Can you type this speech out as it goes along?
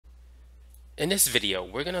In this video,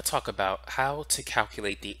 we're going to talk about how to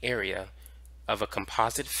calculate the area of a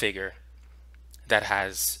composite figure that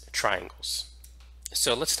has triangles.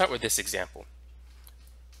 So let's start with this example.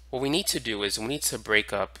 What we need to do is we need to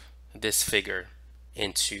break up this figure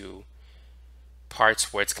into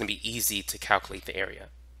parts where it's going to be easy to calculate the area.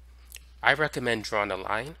 I recommend drawing a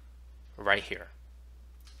line right here.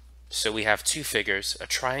 So we have two figures, a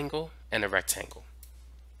triangle and a rectangle.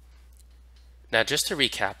 Now just to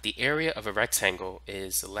recap, the area of a rectangle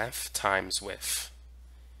is length times width.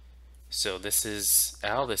 So this is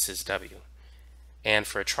L, this is W. And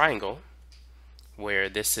for a triangle, where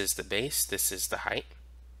this is the base, this is the height,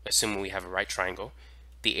 assuming we have a right triangle,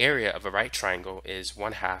 the area of a right triangle is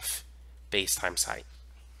 1/2 base times height.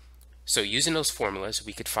 So using those formulas,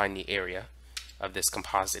 we could find the area of this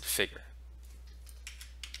composite figure.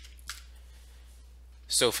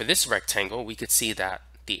 So for this rectangle, we could see that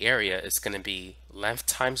the area is going to be length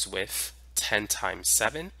times width, 10 times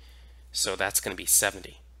 7, so that's going to be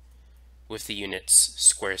 70, with the units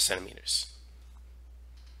square centimeters.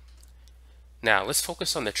 Now let's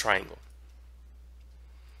focus on the triangle.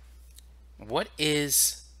 What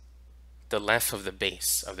is the length of the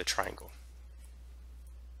base of the triangle?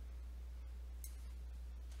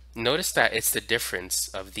 Notice that it's the difference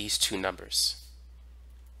of these two numbers.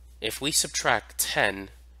 If we subtract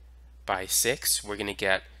 10 by 6, we're going to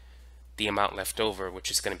get the amount left over, which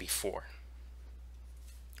is going to be 4.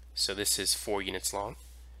 So this is 4 units long.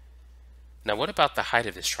 Now what about the height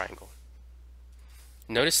of this triangle?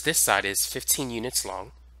 Notice this side is 15 units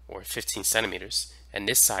long, or 15 centimeters, and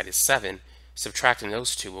this side is 7. Subtracting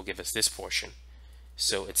those two will give us this portion.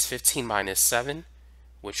 So it's 15 minus 7,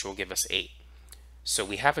 which will give us 8. So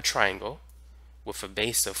we have a triangle with a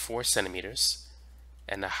base of 4 centimeters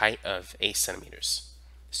and a height of 8 centimeters.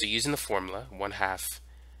 So using the formula, 1/2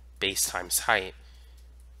 base times height,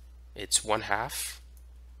 it's 1/2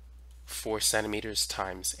 4 centimeters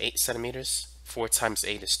times 8 centimeters. 4 times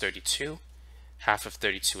 8 is 32. Half of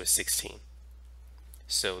 32 is 16.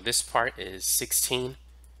 So this part is 16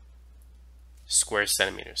 square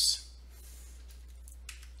centimeters.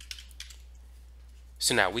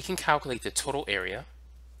 So now we can calculate the total area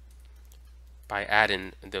by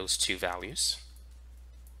adding those two values.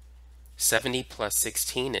 70 plus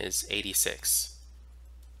 16 is 86.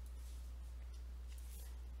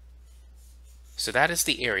 So that is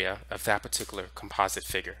the area of that particular composite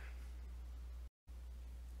figure.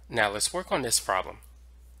 Now let's work on this problem.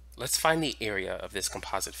 Let's find the area of this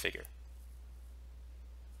composite figure.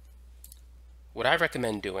 What I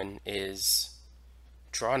recommend doing is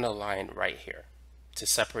drawing a line right here to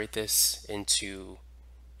separate this into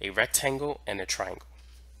a rectangle and a triangle.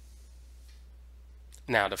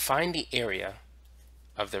 Now to find the area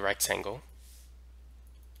of the rectangle,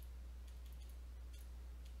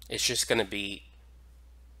 it's just going to be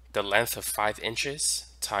the length of 5 inches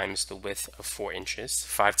times the width of 4 inches.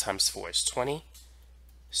 5 times 4 is 20.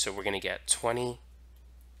 So we're going to get 20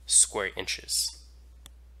 square inches.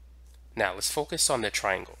 Now let's focus on the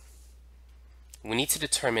triangle. We need to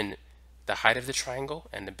determine the height of the triangle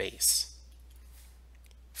and the base.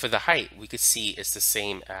 For the height, we could see it's the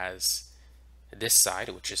same as this side,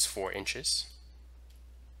 which is 4 inches.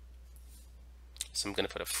 So I'm going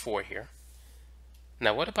to put a 4 here.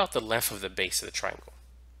 Now what about the length of the base of the triangle?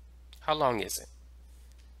 How long is it?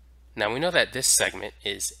 Now we know that this segment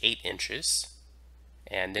is 8 inches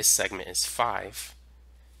and this segment is 5.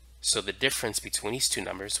 So the difference between these two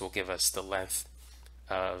numbers will give us the length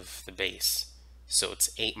of the base. So it's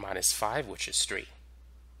 8 minus 5, which is 3.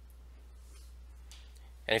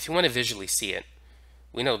 And if you want to visually see it,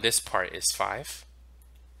 we know this part is 5,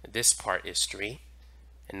 this part is 3,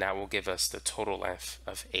 and that will give us the total length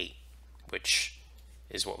of 8, which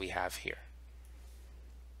is what we have here.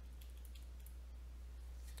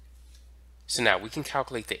 So now we can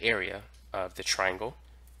calculate the area of the triangle.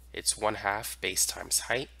 It's 1/2 base times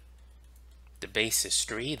height. The base is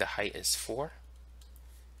 3, the height is 4.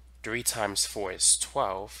 3 times 4 is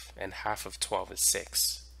 12, and half of 12 is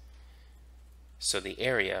 6. So the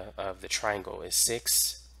area of the triangle is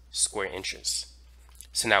 6 square inches.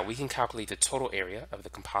 So now we can calculate the total area of the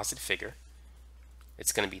composite figure.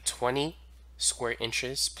 It's going to be 20 square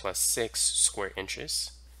inches plus 6 square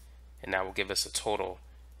inches, and that will give us a total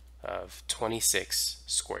of 26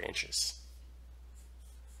 square inches.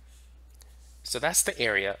 So that's the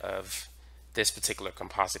area of this particular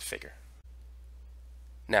composite figure.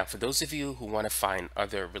 Now for those of you who want to find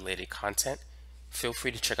other related content, feel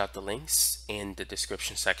free to check out the links in the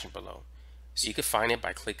description section below. So you can find it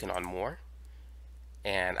by clicking on more,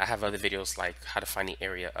 and I have other videos like how to find the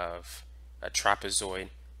area of a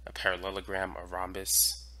trapezoid, a parallelogram, a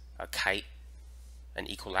rhombus, a kite, an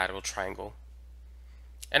equilateral triangle,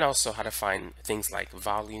 and also how to find things like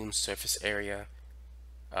volume, surface area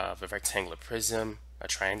of a rectangular prism, a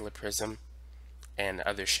triangular prism, and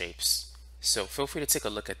other shapes. So feel free to take a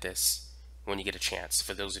look at this when you get a chance,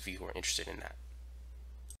 for those of you who are interested in that.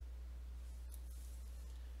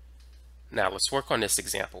 Now let's work on this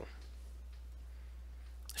example.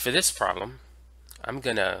 For this problem, I'm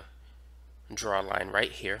gonna draw a line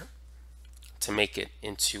right here to make it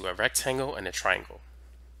into a rectangle and a triangle.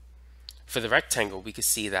 For the rectangle, we can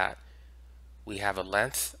see that we have a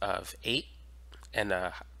length of 8 and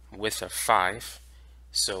a width of 5.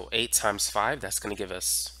 So 8 times 5, that's going to give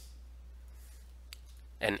us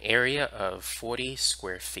an area of 40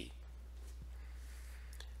 square feet.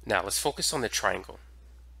 Now let's focus on the triangle.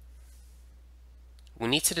 We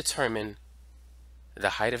need to determine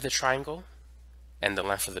the height of the triangle and the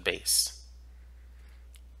length of the base.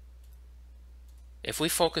 If we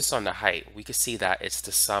focus on the height, we can see that it's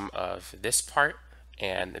the sum of this part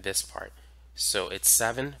and this part. So it's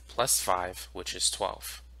 7 plus 5, which is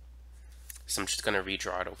 12. So I'm just going to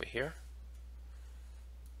redraw it over here.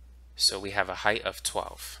 So we have a height of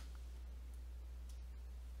 12.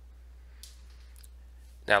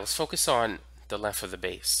 Now let's focus on the length of the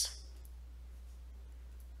base.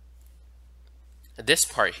 This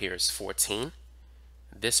part here is 14.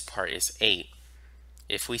 This part is 8.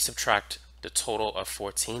 If we subtract the total of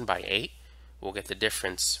 14 by 8, we'll get the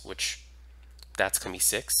difference, which that's going to be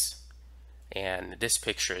 6. And this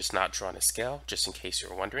picture is not drawn to scale, just in case you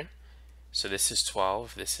were wondering. So this is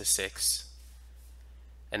 12, this is 6.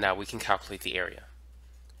 And now we can calculate the area.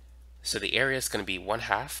 So the area is going to be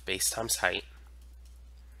 1/2 base times height.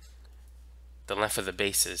 The length of the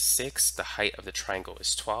base is 6. The height of the triangle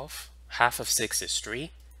is 12. Half of 6 is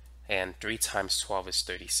 3. And 3 times 12 is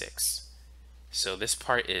 36. So this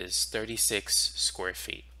part is 36 square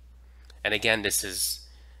feet. And again, this is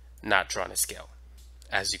not drawn to scale,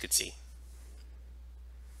 as you could see.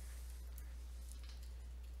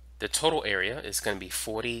 The total area is going to be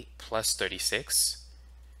 40 plus 36.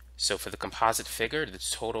 So for the composite figure, the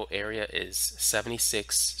total area is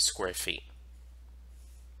 76 square feet.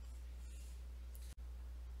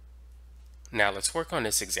 Now let's work on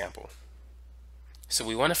this example. So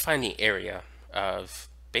we want to find the area of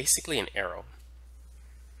basically an arrow.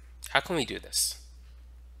 How can we do this?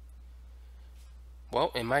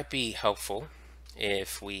 Well, it might be helpful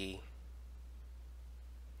if we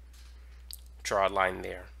draw a line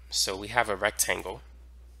there. So we have a rectangle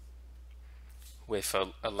with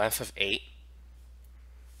a length of 8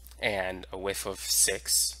 and a width of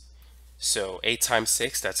 6. So 8 times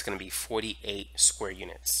 6, that's going to be 48 square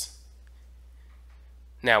units.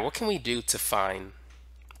 Now, what can we do to find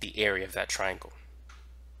the area of that triangle?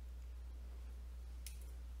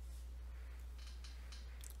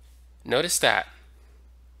 Notice that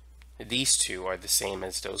these two are the same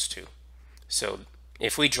as those two. So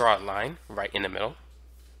if we draw a line right in the middle,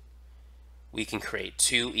 we can create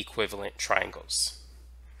two equivalent triangles.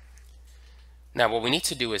 Now what we need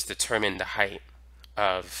to do is determine the height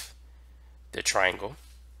of the triangle.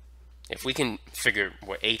 If we can figure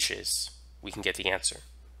what h is, we can get the answer.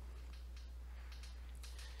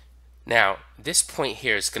 Now this point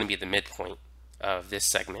here is going to be the midpoint of this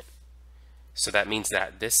segment. So that means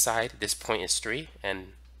that this side, this point is 3,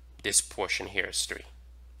 and this portion here is 3.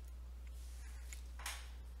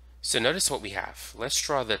 So notice what we have. Let's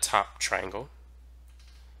draw the top triangle.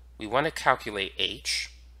 We want to calculate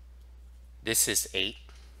h. This is 8,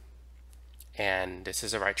 and this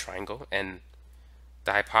is a right triangle, and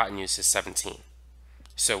the hypotenuse is 17.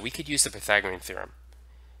 So we could use the Pythagorean theorem.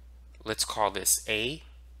 Let's call this a,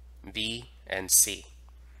 b, and c.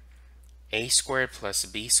 A squared plus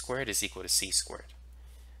b squared is equal to c squared.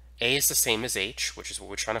 A is the same as h, which is what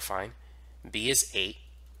we're trying to find. B is 8,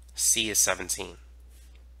 c is 17.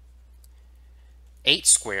 8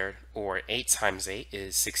 squared, or 8 times 8,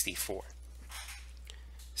 is 64.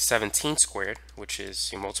 17 squared, which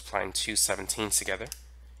is you're multiplying two 17s together.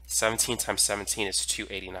 17 times 17 is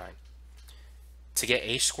 289. To get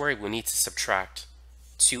h squared, we need to subtract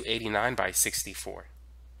 289 by 64.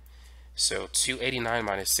 So 289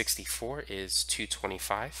 minus 64 is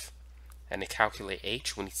 225. And to calculate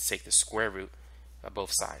h, we need to take the square root of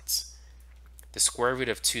both sides. The square root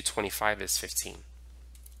of 225 is 15.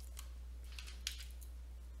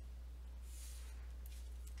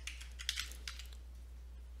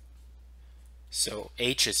 So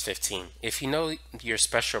h is 15. If you know your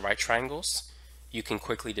special right triangles, you can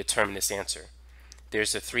quickly determine this answer.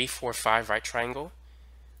 There's the 3, 4, 5 right triangle.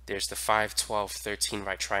 There's the 5, 12, 13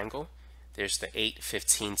 right triangle. There's the 8,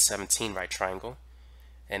 15, 17 right triangle.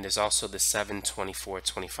 And there's also the 7, 24,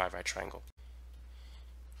 25 right triangle.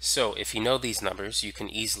 So if you know these numbers, you can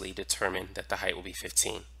easily determine that the height will be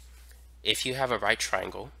 15. If you have a right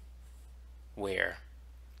triangle where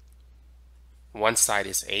one side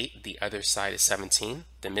is 8, the other side is 17,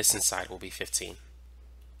 the missing side will be 15.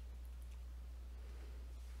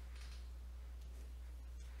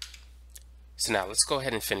 So now let's go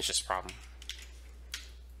ahead and finish this problem.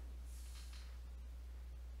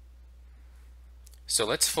 So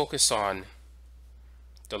let's focus on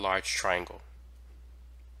the large triangle.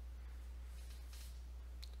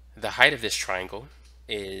 The height of this triangle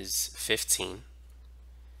is 15.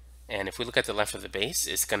 And if we look at the length of the base,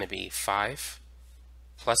 it's going to be 5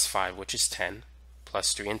 plus 5, which is 10,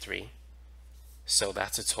 plus 3 and 3. So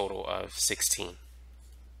that's a total of 16.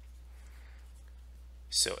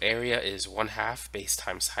 So area is 1/2 base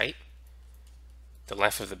times height. The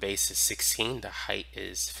length of the base is 16. The height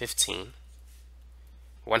is 15.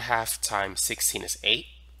 1/2 times 16 is 8.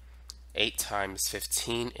 8 times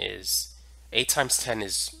 15 is 8 times 10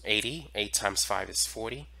 is 80. 8 times 5 is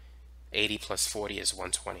 40. 80 plus 40 is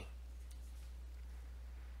 120.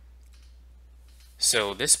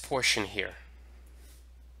 So this portion here,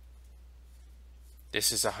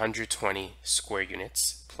 this is 120 square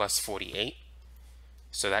units plus 48.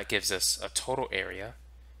 So that gives us a total area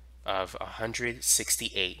of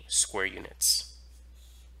 168 square units.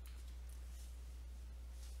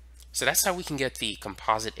 So that's how we can get the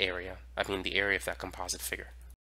composite area, the area of that composite figure.